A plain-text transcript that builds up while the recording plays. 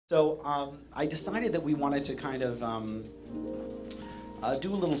So I decided that we wanted to kind of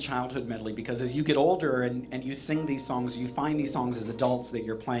do a little childhood medley, because as you get older and you sing these songs, you find these songs as adults that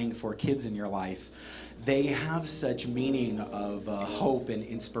you're playing for kids in your life. They have such meaning of hope and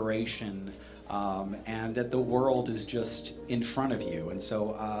inspiration, and that the world is just in front of you. And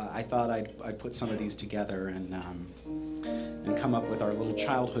so I thought I'd put some of these together and come up with our little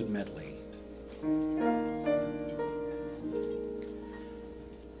childhood medley.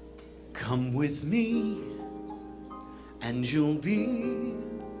 Come with me, and you'll be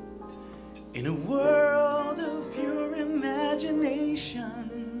in a world of pure imagination.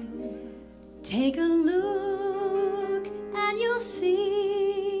 Take a look, and you'll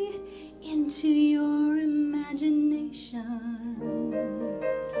see into your imagination.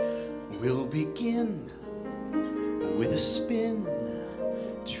 We'll begin with a spin,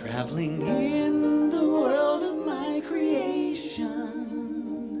 traveling in the world of my creation.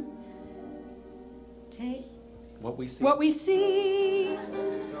 Take what we see. What we see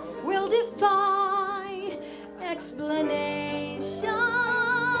will defy explanation.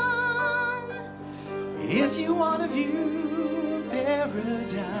 If you want to view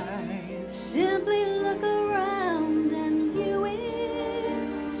paradise, simply look around and view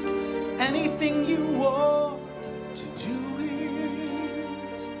it. Anything you want to do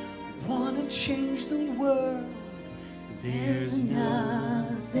it, want to change the world, there's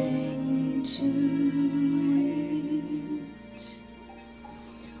nothing to it.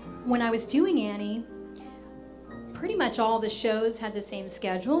 When I was doing Annie, pretty much all the shows had the same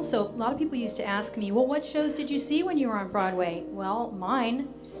schedule, so a lot of people used to ask me, well, what shows did you see when you were on Broadway? Well, mine.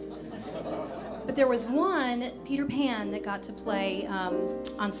 But there was one, Peter Pan, that got to play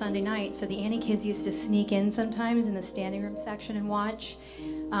on Sunday night, so the Annie kids used to sneak in sometimes in the standing room section and watch.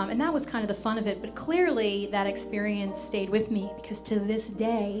 And that was kind of the fun of it, but clearly that experience stayed with me, because to this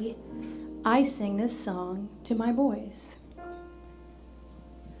day, I sing this song to my boys.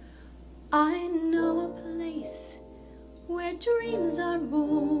 I know a place where dreams are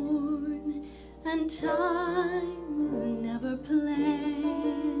born and time is never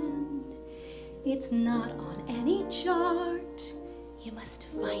planned. It's not on any chart, you must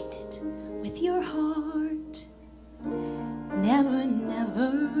find it with your heart. Never,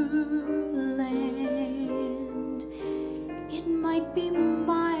 never land. It might be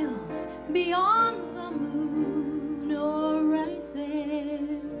miles beyond the moon, or right there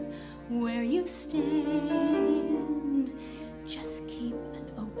where you stand. Just keep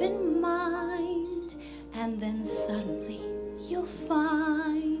an open mind, and then suddenly you'll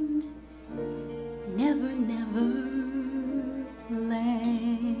find never, never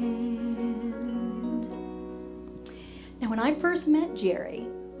land. Now, when I first met Jerry,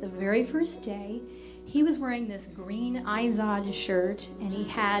 the very first day, he was wearing this green Izod shirt, and he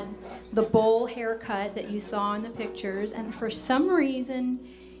had the bowl haircut that you saw in the pictures, and for some reason,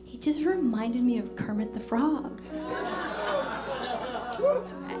 he just reminded me of Kermit the Frog.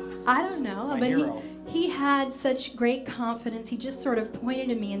 I don't know, but he had such great confidence. He just sort of pointed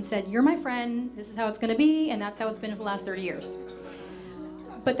to me and said, "You're my friend, this is how it's gonna be," and that's how it's been for the last 30 years.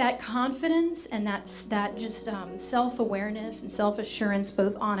 But that confidence and that just self-awareness and self-assurance,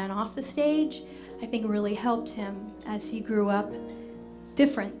 both on and off the stage, I think really helped him as he grew up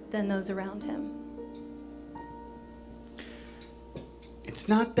different than those around him. It's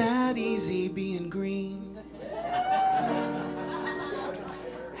not that easy being green,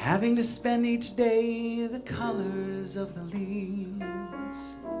 having to spend each day the colors of the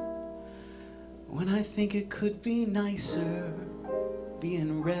leaves, when I think it could be nicer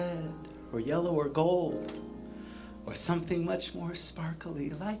being red or yellow or gold, or something much more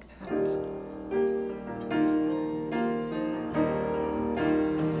sparkly like that.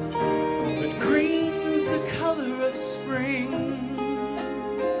 But green's the color of spring,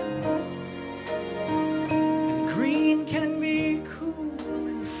 and green can be cool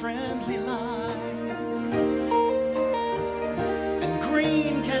and friendly like, and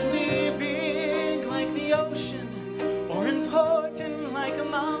green can be big like the ocean, or important like a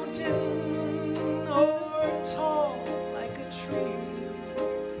mountain, or tall like a tree.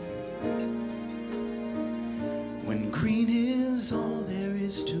 When green is all there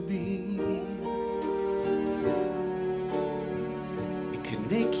is to be, it could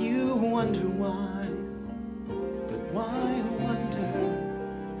make you wonder why, but why wonder,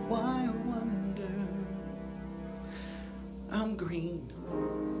 why wonder? I'm green,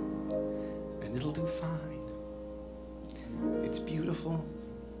 and it'll do fine. It's beautiful,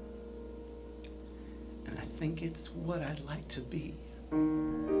 and I think it's what I'd like to be.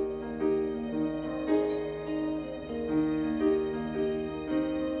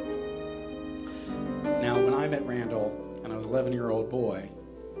 met Randall, and I was an 11-year-old boy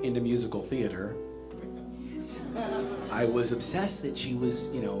into musical theater, I was obsessed that she was,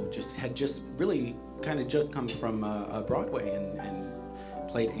 you know, had just really kind of just come from Broadway and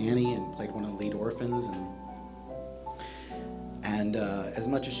played Annie and played one of the lead orphans, and as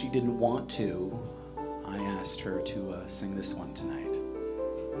much as she didn't want to, I asked her to sing this one tonight.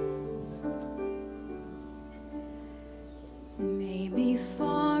 Maybe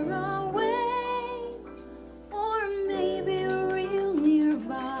far away, or maybe real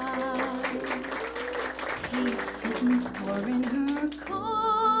nearby, he's sitting pouring her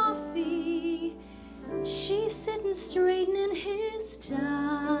coffee, she's sitting straightening his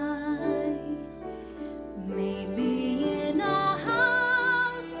tie. Maybe in a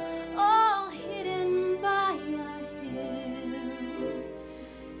house all hidden by a hill,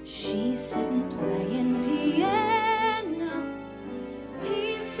 she's sitting playing piano,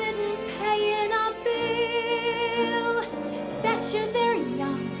 he's sitting paying a bill. Betcha they're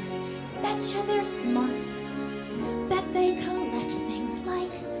young, betcha they're smart, bet they collect things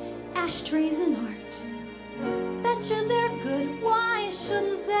like ashtrays and art. Betcha they're good, why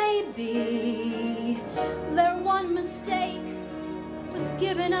shouldn't they be? Their one mistake was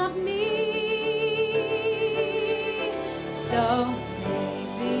giving up me. So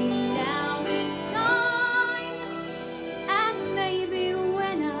maybe now it's time, and maybe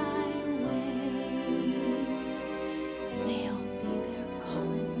when I wake, they'll be there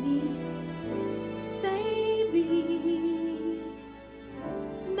calling me baby.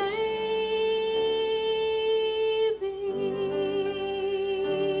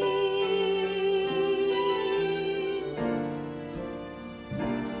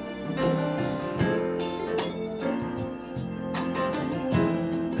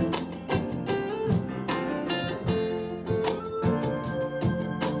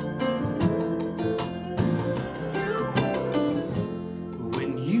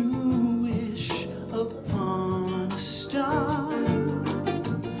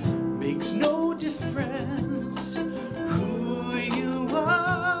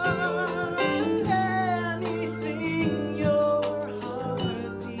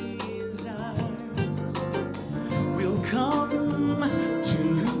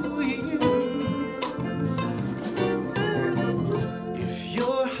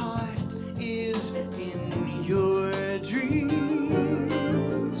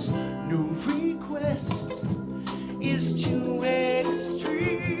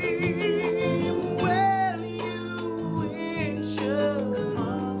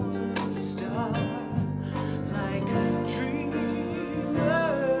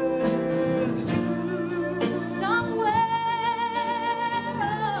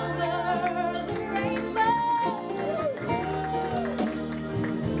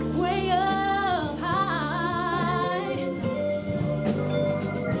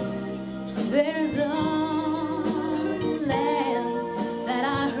 There's a land that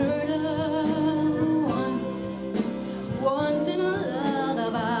I heard of once in a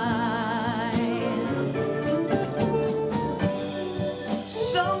lullaby.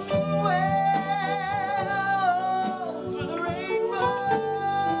 Somewhere over the rainbow,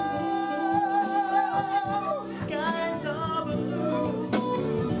 skies are blue,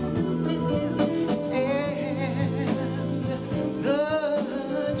 and the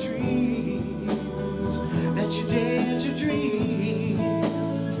dreams that you dare to dream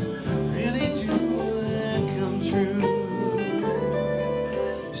really do come true.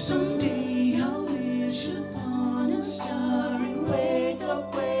 Someday I'll wish upon a star and wake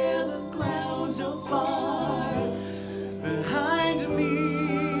up where the clouds are far behind me.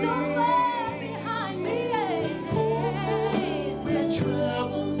 Somewhere behind me, where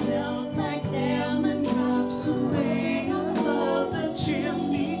troubles melt like lemon drops away above the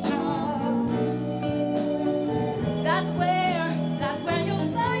chimney tops. That's where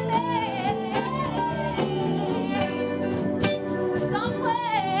you'll find me.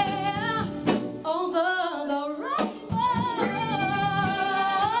 Somewhere over the rainbow,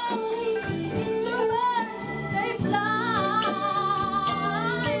 the birds they fly.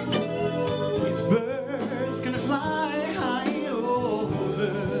 If birds can fly high over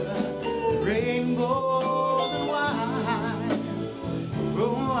the rainbow.